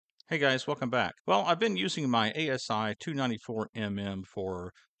Hey guys, welcome back. Well, I've been using my ASI294MM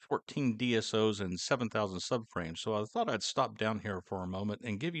for 14 DSOs and 7,000 subframes, so I thought I'd stop down here for a moment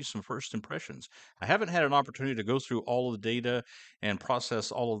and give you some first impressions. I haven't had an opportunity to go through all of the data and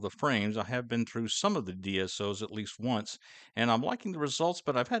process all of the frames. I have been through some of the DSOs at least once, and I'm liking the results,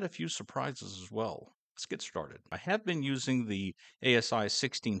 but I've had a few surprises as well. Let's get started. I have been using the ASI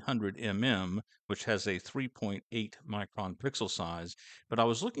 1600mm, which has a 3.8 micron pixel size, but I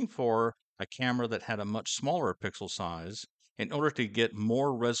was looking for a camera that had a much smaller pixel size in order to get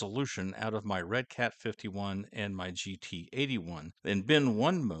more resolution out of my RedCat 51 and my GT 81. In bin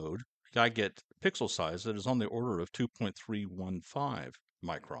 1 mode, I get pixel size that is on the order of 2.315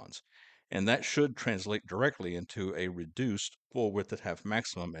 microns. And that should translate directly into a reduced full width at half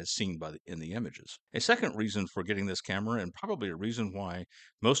maximum as seen in the images. A second reason for getting this camera, and probably a reason why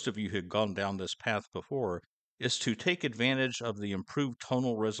most of you had gone down this path before, is to take advantage of the improved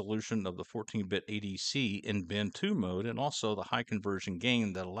tonal resolution of the 14-bit ADC in bin 2 mode, and also the high conversion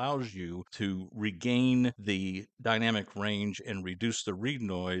gain that allows you to regain the dynamic range and reduce the read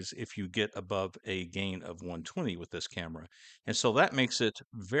noise if you get above a gain of 120 with this camera. And so that makes it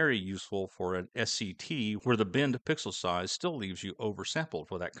very useful for an SCT where the bin pixel size still leaves you oversampled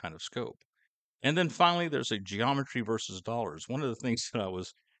for that kind of scope. And then finally, there's a geometry versus dollars. One of the things that I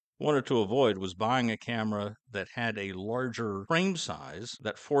wanted to avoid was buying a camera that had a larger frame size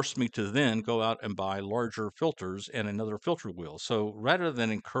that forced me to then go out and buy larger filters and another filter wheel. So rather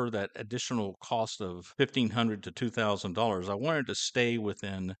than incur that additional cost of $1,500 to $2,000, I wanted to stay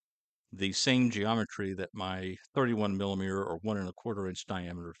within the same geometry that my 31 millimeter or 1.25 inch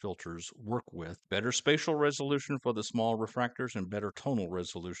diameter filters work with. Better spatial resolution for the small refractors and better tonal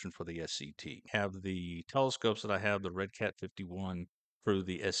resolution for the SCT. Have the telescopes that I have, the RedCat 51 through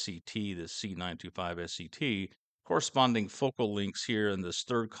the SCT, the C925 SCT, corresponding focal lengths here in this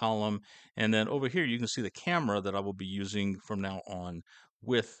third column. And then over here, you can see the camera that I will be using from now on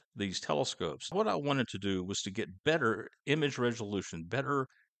with these telescopes. What I wanted to do was to get better image resolution, better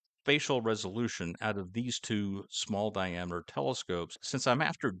spatial resolution out of these two small diameter telescopes. Since I'm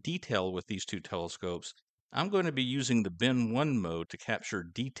after detail with these two telescopes, I'm going to be using the bin 1 mode to capture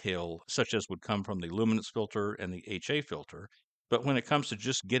detail such as would come from the luminance filter and the HA filter. But when it comes to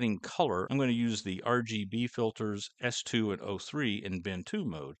just getting color, I'm going to use the RGB filters S2 and O3 in bin 2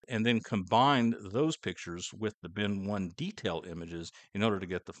 mode, and then combine those pictures with the bin 1 detail images in order to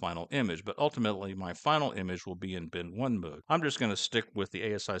get the final image. But ultimately, my final image will be in bin 1 mode. I'm just going to stick with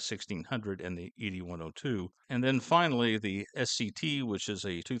the ASI 1600 and the 8102. And then finally, the SCT, which is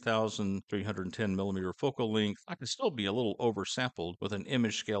a 2310 millimeter focal length. I can still be a little oversampled with an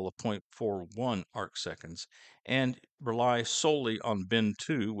image scale of 0.41 arc seconds and rely solely on bin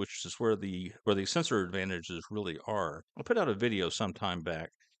 2, which is where the sensor advantages really are. I put out a video sometime back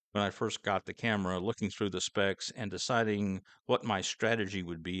when I first got the camera, looking through the specs and deciding what my strategy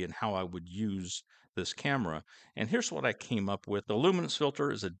would be and how I would use this camera. And here's what I came up with. The luminance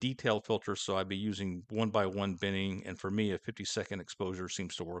filter is a detail filter, so I'd be using 1x1 binning, and for me, a 50-second exposure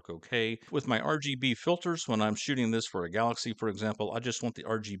seems to work okay. With my RGB filters, when I'm shooting this for a galaxy, for example, I just want the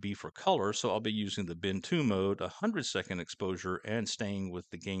RGB for color, so I'll be using the bin 2 mode, 100-second exposure, and staying with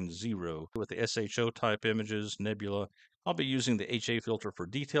the gain 0. With the SHO type images, nebula, I'll be using the HA filter for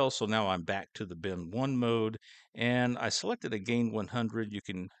detail, so now I'm back to the bin 1 mode, and I selected a gain 100. You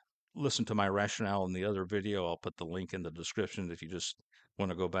can listen to my rationale in the other video. I'll put the link in the description if you just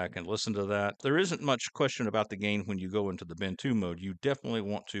want to go back and listen to that. There isn't much question about the gain when you go into the bin 2 mode. You definitely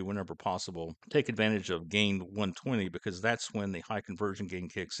want to, whenever possible, take advantage of gain 120 because that's when the high conversion gain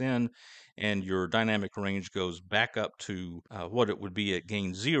kicks in and your dynamic range goes back up to what it would be at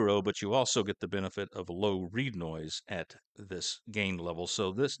gain 0, but you also get the benefit of a low read noise at this gain level.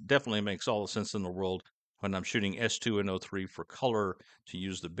 So this definitely makes all the sense in the world when I'm shooting S2 and O3 for color to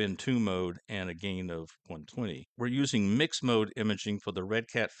use the bin 2 mode and a gain of 120. We're using mixed mode imaging for the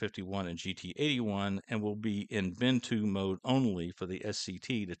RedCat 51 and GT 81, and we'll be in bin 2 mode only for the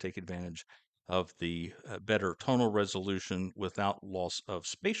SCT to take advantage of the better tonal resolution without loss of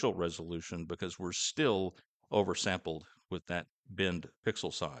spatial resolution because we're still oversampled with that binned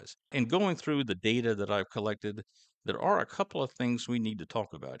pixel size. In going through the data that I've collected, there are a couple of things we need to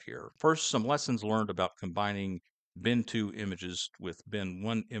talk about here. First, some lessons learned about combining bin 2 images with bin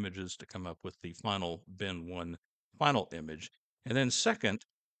 1 images to come up with the final bin 1 final image. And then second,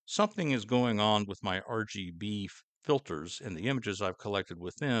 something is going on with my RGB filters and the images I've collected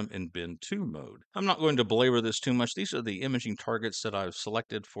with them in bin 2 mode. I'm not going to belabor this too much. These are the imaging targets that I've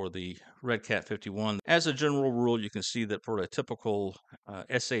selected for the RedCat 51. As a general rule, you can see that for a typical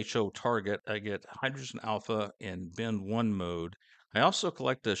SHO target, I get hydrogen alpha in bin 1 mode I also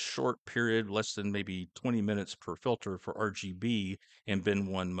collect a short period, less than maybe 20 minutes per filter for RGB in bin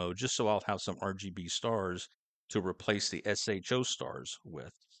 1 mode, just so I'll have some RGB stars to replace the SHO stars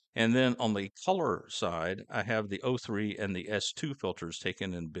with. And then on the color side, I have the O3 and the S2 filters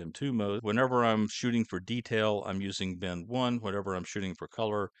taken in bin 2 mode. Whenever I'm shooting for detail, I'm using bin 1. Whenever I'm shooting for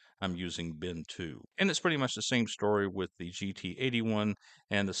color, I'm using bin 2. And it's pretty much the same story with the GT81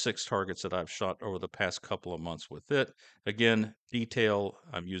 and the 6 targets that I've shot over the past couple of months with it. Again, detail,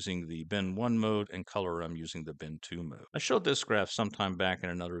 I'm using the bin 1 mode, and color, I'm using the bin 2 mode. I showed this graph sometime back in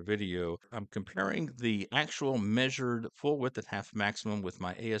another video. I'm comparing the actual measured full width at half maximum with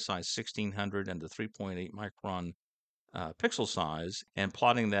my ASI 1600 and the 3.8 micron pixel size and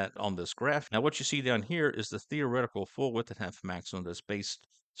plotting that on this graph. Now, what you see down here is the theoretical full width at half maximum that's based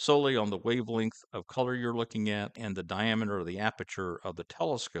solely on the wavelength of color you're looking at and the diameter of the aperture of the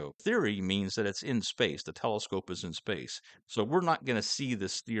telescope. Theory means that it's in space. The telescope is in space. So we're not going to see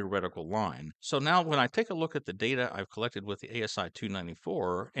this theoretical line. So now when I take a look at the data I've collected with the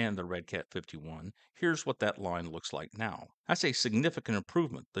ASI294 and the RedCat 51, here's what that line looks like now. That's a significant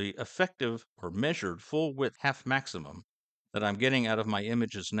improvement. The effective or measured full width half maximum that I'm getting out of my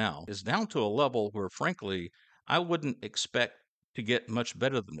images now is down to a level where, frankly, I wouldn't expect to get much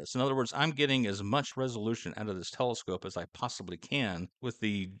better than this. In other words, I'm getting as much resolution out of this telescope as I possibly can. With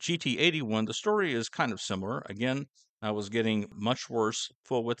the GT81, the story is kind of similar. Again, I was getting much worse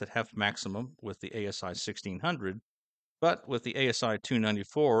full width at half maximum with the ASI 1600. But with the ASI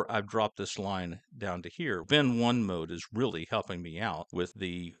 294, I've dropped this line down to here. Bin 1 mode is really helping me out with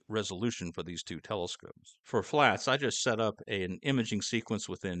the resolution for these two telescopes. For flats, I just set up an imaging sequence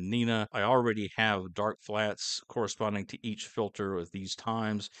within Nina. I already have dark flats corresponding to each filter at these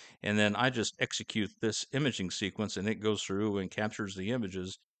times, and then I just execute this imaging sequence and it goes through and captures the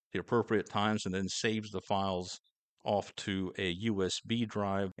images the appropriate times and then saves the files off to a USB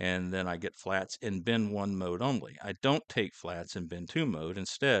drive, and then I get flats in bin 1 mode only. I don't take flats in bin 2 mode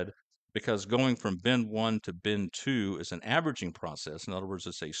instead, because going from bin 1 to bin 2 is an averaging process. In other words,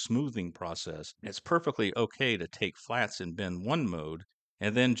 it's a smoothing process. It's perfectly okay to take flats in bin 1 mode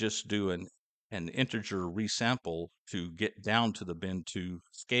and then just do an integer resample to get down to the bin 2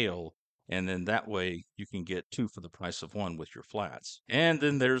 scale, and then that way you can get 2 for the price of 1 with your flats. And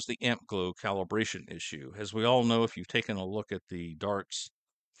then there's the amp glow calibration issue. As we all know, if you've taken a look at the darks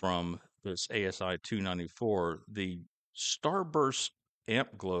from this ASI 294, the starburst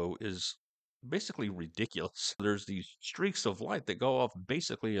amp glow is basically ridiculous. There's these streaks of light that go off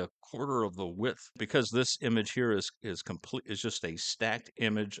basically a quarter of the width. Because this image here is complete, is just a stacked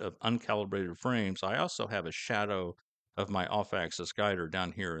image of uncalibrated frames. I also have a shadow of my off-axis guider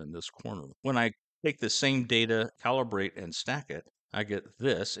down here in this corner. When I take the same data, calibrate, and stack it, I get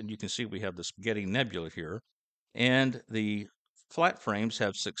this, and you can see we have the spaghetti nebula here, and the flat frames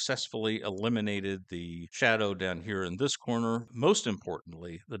have successfully eliminated the shadow down here in this corner. Most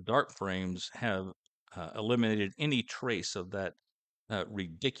importantly, the dark frames have eliminated any trace of that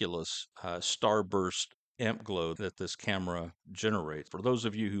ridiculous starburst amp glow that this camera generates. For those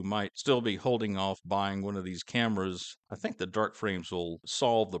of you who might still be holding off buying one of these cameras, I think the dark frames will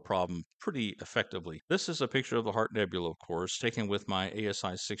solve the problem pretty effectively. This is a picture of the Heart Nebula, of course, taken with my ASI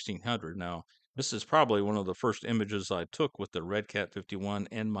 1600. Now, this is probably one of the first images I took with the RedCat 51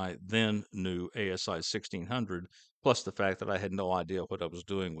 and my then new ASI 1600, plus the fact that I had no idea what I was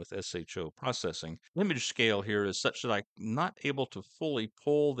doing with SHO processing. Image scale here is such that I'm not able to fully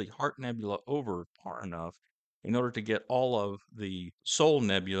pull the Heart Nebula over far enough in order to get all of the Soul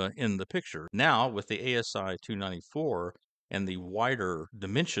Nebula in the picture. Now, with the ASI 294, and the wider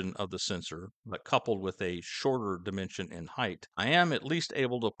dimension of the sensor, but coupled with a shorter dimension in height, I am at least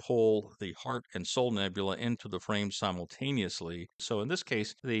able to pull the Heart and Soul Nebula into the frame simultaneously. So in this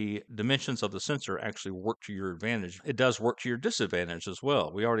case, the dimensions of the sensor actually work to your advantage. It does work to your disadvantage as well.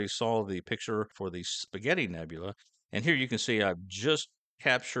 We already saw the picture for the Spaghetti Nebula, and here you can see I've just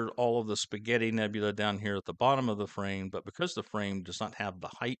captured all of the Spaghetti Nebula down here at the bottom of the frame, but because the frame does not have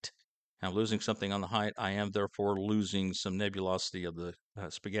the height, I'm losing something on the height. I am therefore losing some nebulosity of the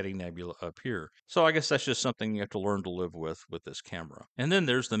Spaghetti Nebula up here. So I guess that's just something you have to learn to live with this camera. And then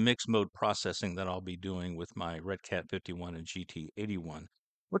there's the mixed mode processing that I'll be doing with my RedCat 51 and GT81.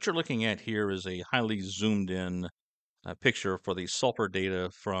 What you're looking at here is a highly zoomed in picture for the sulfur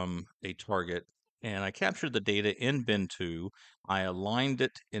data from a target. And I captured the data in bin 2. I aligned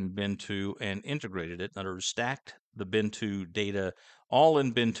it in bin 2 and integrated it. In other words, stacked the bin 2 data all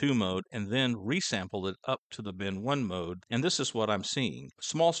in bin 2 mode, and then resample it up to the bin 1 mode. And this is what I'm seeing.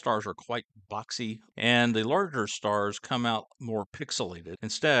 Small stars are quite boxy, and the larger stars come out more pixelated.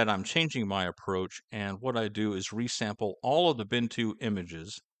 Instead, I'm changing my approach, and what I do is resample all of the bin 2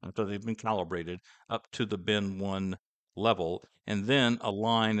 images after they've been calibrated up to the bin 1 level, and then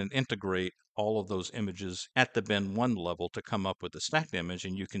align and integrate all of those images at the bin 1 level to come up with the stacked image.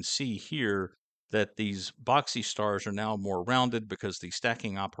 And you can see here that these boxy stars are now more rounded because the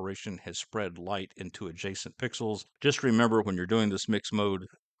stacking operation has spread light into adjacent pixels. Just remember, when you're doing this mixed mode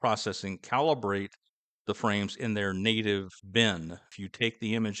processing, calibrate the frames in their native bin. If you take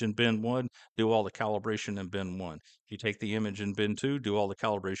the image in bin 1, do all the calibration in bin 1. If you take the image in bin 2, do all the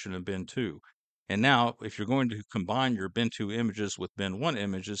calibration in bin 2. And now, if you're going to combine your bin 2 images with bin 1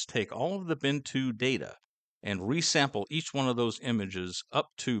 images, take all of the bin 2 data and resample each one of those images up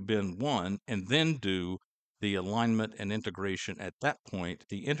to bin 1, and then do the alignment and integration at that point.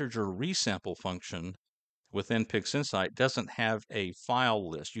 The integer resample function within PixInsight doesn't have a file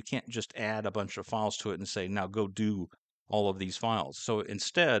list. You can't just add a bunch of files to it and say, now go do all of these files. So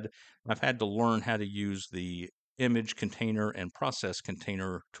instead, I've had to learn how to use the image container and process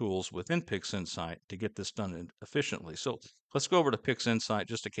container tools within PixInsight to get this done efficiently. So let's go over to PixInsight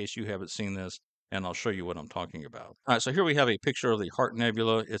just in case you haven't seen this, and I'll show you what I'm talking about. All right, so here we have a picture of the Heart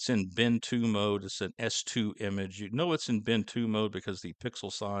Nebula. It's in bin 2 mode. It's an S2 image. You know it's in bin 2 mode because the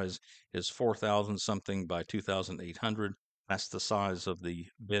pixel size is 4,000 something by 2,800. That's the size of the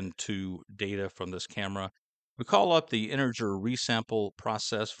bin 2 data from this camera. We call up the integer resample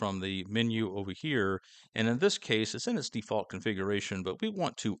process from the menu over here, and in this case, it's in its default configuration, but we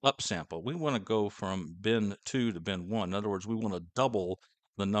want to upsample. We want to go from bin 2 to bin 1. In other words, we want to double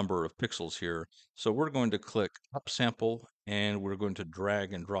the number of pixels here. So we're going to click upsample, and we're going to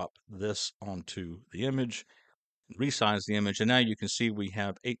drag and drop this onto the image, resize the image, and now you can see we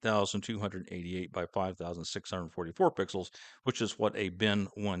have 8,288 by 5,644 pixels, which is what a bin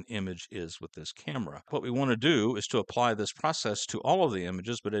 1 image is with this camera. What we want to do is to apply this process to all of the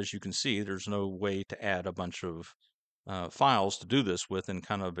images, but as you can see, there's no way to add a bunch of files to do this with in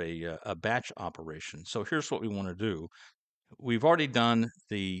kind of a batch operation. So here's what we want to do. We've already done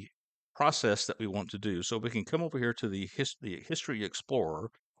the process that we want to do. So we can come over here to the History Explorer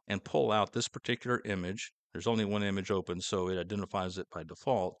and pull out this particular image. There's only one image open, so it identifies it by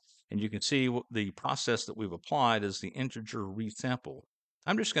default. And you can see the process that we've applied is the integer resample.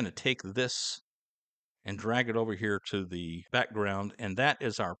 I'm just going to take this and drag it over here to the background, and that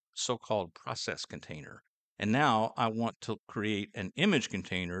is our so-called process container. And now I want to create an image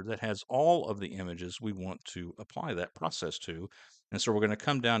container that has all of the images we want to apply that process to. And so we're going to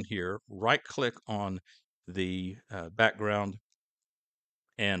come down here, right-click on the background,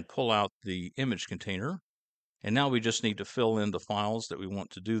 and pull out the image container. And now we just need to fill in the files that we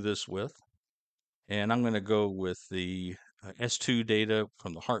want to do this with. And I'm going to go with the S2 data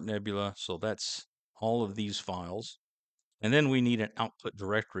from the Heart Nebula. So that's all of these files. And then we need an output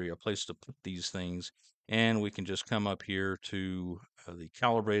directory, a place to put these things. And we can just come up here to the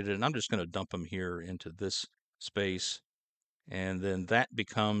calibrated, and I'm just going to dump them here into this space. And then that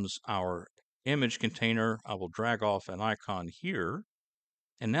becomes our image container. I will drag off an icon here.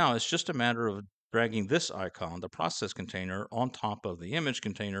 And now it's just a matter of dragging this icon, the process container, on top of the image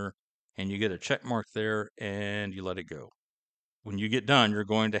container, and you get a check mark there, and you let it go. When you get done, you're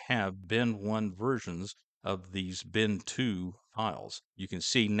going to have bin 1 versions of these bin 2 files. You can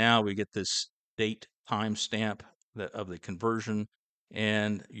see now we get this date timestamp of the conversion,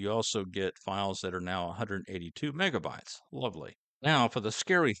 and you also get files that are now 182 megabytes. Lovely. Now for the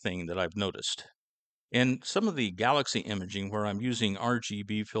scary thing that I've noticed. In some of the galaxy imaging where I'm using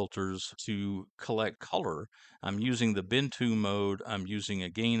RGB filters to collect color, I'm using the bin 2 mode, I'm using a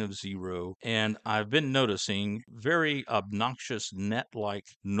gain of 0, and I've been noticing very obnoxious net-like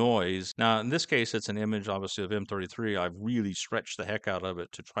noise. Now, in this case, it's an image, obviously, of M33. I've really stretched the heck out of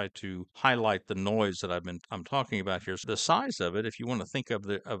it to try to highlight the noise that I'm talking about here. So the size of it, if you want to think of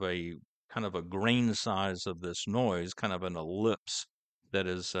a kind of a grain size of this noise, kind of an ellipse that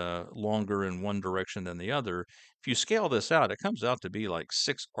is longer in one direction than the other. If you scale this out, it comes out to be like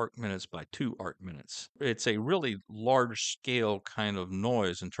 6 arc minutes by 2 arc minutes. It's a really large scale kind of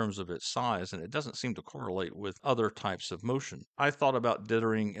noise in terms of its size, and it doesn't seem to correlate with other types of motion. I thought about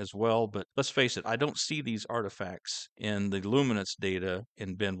dithering as well, but let's face it, I don't see these artifacts in the luminance data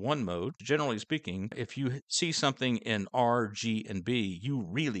in bin 1 mode. Generally speaking, if you see something in R, G, and B, you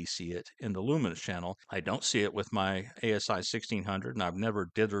really see it in the luminance channel. I don't see it with my ASI 1600, and I've never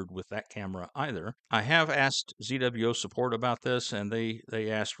dithered with that camera either. I have asked ZWO support about this, and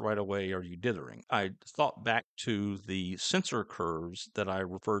they asked right away, "Are you dithering?" I thought back to the sensor curves that I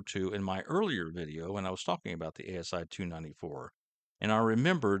referred to in my earlier video when I was talking about the ASI294, and I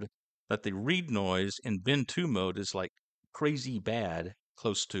remembered that the read noise in bin 2 mode is like crazy bad,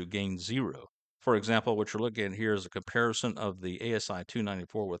 close to gain 0. For example, what you're looking at here is a comparison of the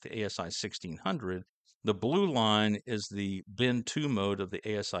ASI294 with the ASI1600. The blue line is the bin 2 mode of the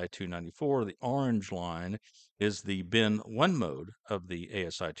ASI294. The orange line is the bin 1 mode of the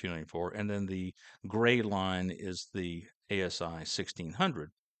ASI294. And then the gray line is the ASI1600.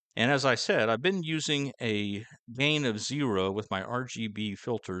 And as I said, I've been using a gain of 0 with my RGB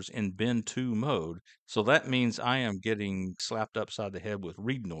filters in bin 2 mode. So that means I am getting slapped upside the head with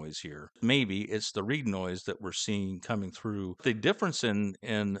read noise here. Maybe it's the read noise that we're seeing coming through. The difference in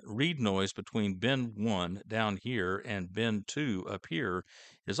read noise between bin 1 down here and bin 2 up here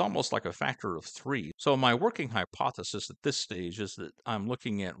is almost like a factor of 3. So my working hypothesis at this stage is that I'm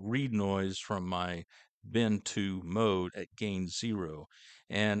looking at read noise from my bin 2 mode at gain 0.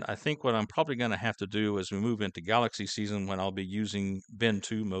 And I think what I'm probably going to have to do as we move into Galaxy season, when I'll be using bin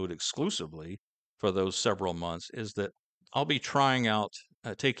 2 mode exclusively for those several months, is that I'll be trying out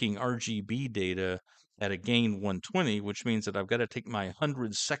taking RGB data at a gain 120, which means that I've got to take my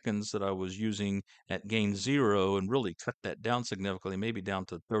 100 seconds that I was using at gain 0 and really cut that down significantly, maybe down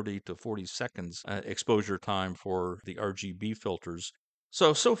to 30 to 40 seconds exposure time for the RGB filters.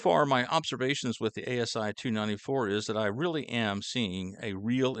 So far, my observations with the ASI 294 is that I really am seeing a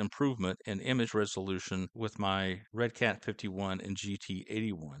real improvement in image resolution with my RedCat 51 and GT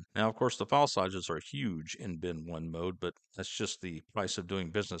 81. Now, of course, the file sizes are huge in bin 1 mode, but that's just the price of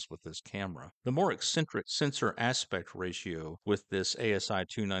doing business with this camera. The more eccentric sensor aspect ratio with this ASI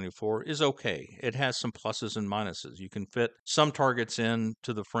 294 is okay. It has some pluses and minuses. You can fit some targets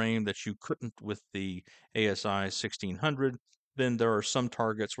into the frame that you couldn't with the ASI 1600. Then there are some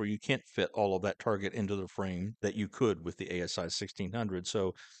targets where you can't fit all of that target into the frame that you could with the ASI 1600.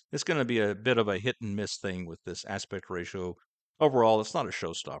 So it's going to be a bit of a hit and miss thing with this aspect ratio. Overall, it's not a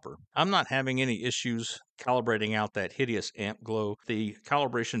showstopper. I'm not having any issues calibrating out that hideous amp glow. The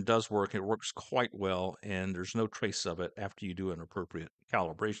calibration does work. It works quite well, and there's no trace of it after you do an appropriate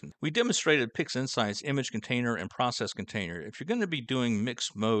calibration. We demonstrated PixInsight's image container and process container. If you're going to be doing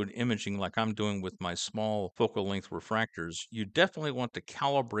mixed mode imaging like I'm doing with my small focal length refractors, you definitely want to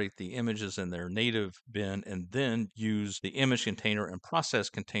calibrate the images in their native bin and then use the image container and process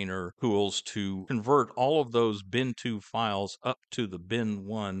container tools to convert all of those bin 2 files up to the bin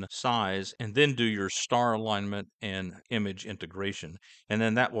 1 size, and then do your star alignment and image integration. And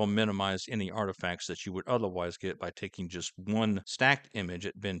then that will minimize any artifacts that you would otherwise get by taking just one stacked image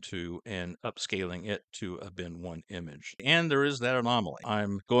at bin 2 and upscaling it to a bin 1 image. And there is that anomaly.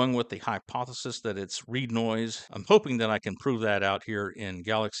 I'm going with the hypothesis that it's read noise. I'm hoping that I can prove that out here in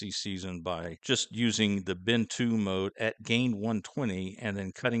Galaxy season by just using the bin 2 mode at gain 120 and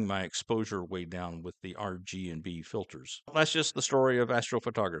then cutting my exposure way down with the RG and B filters. That's just the story of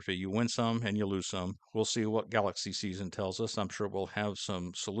astrophotography. You win some and you lose some. We'll see what Galaxy season tells us. I'm sure we'll have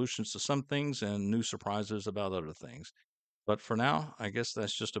some solutions to some things and new surprises about other things. But for now, I guess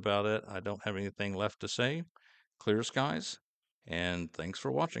that's just about it. I don't have anything left to say. Clear skies, and thanks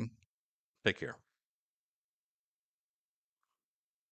for watching. Take care.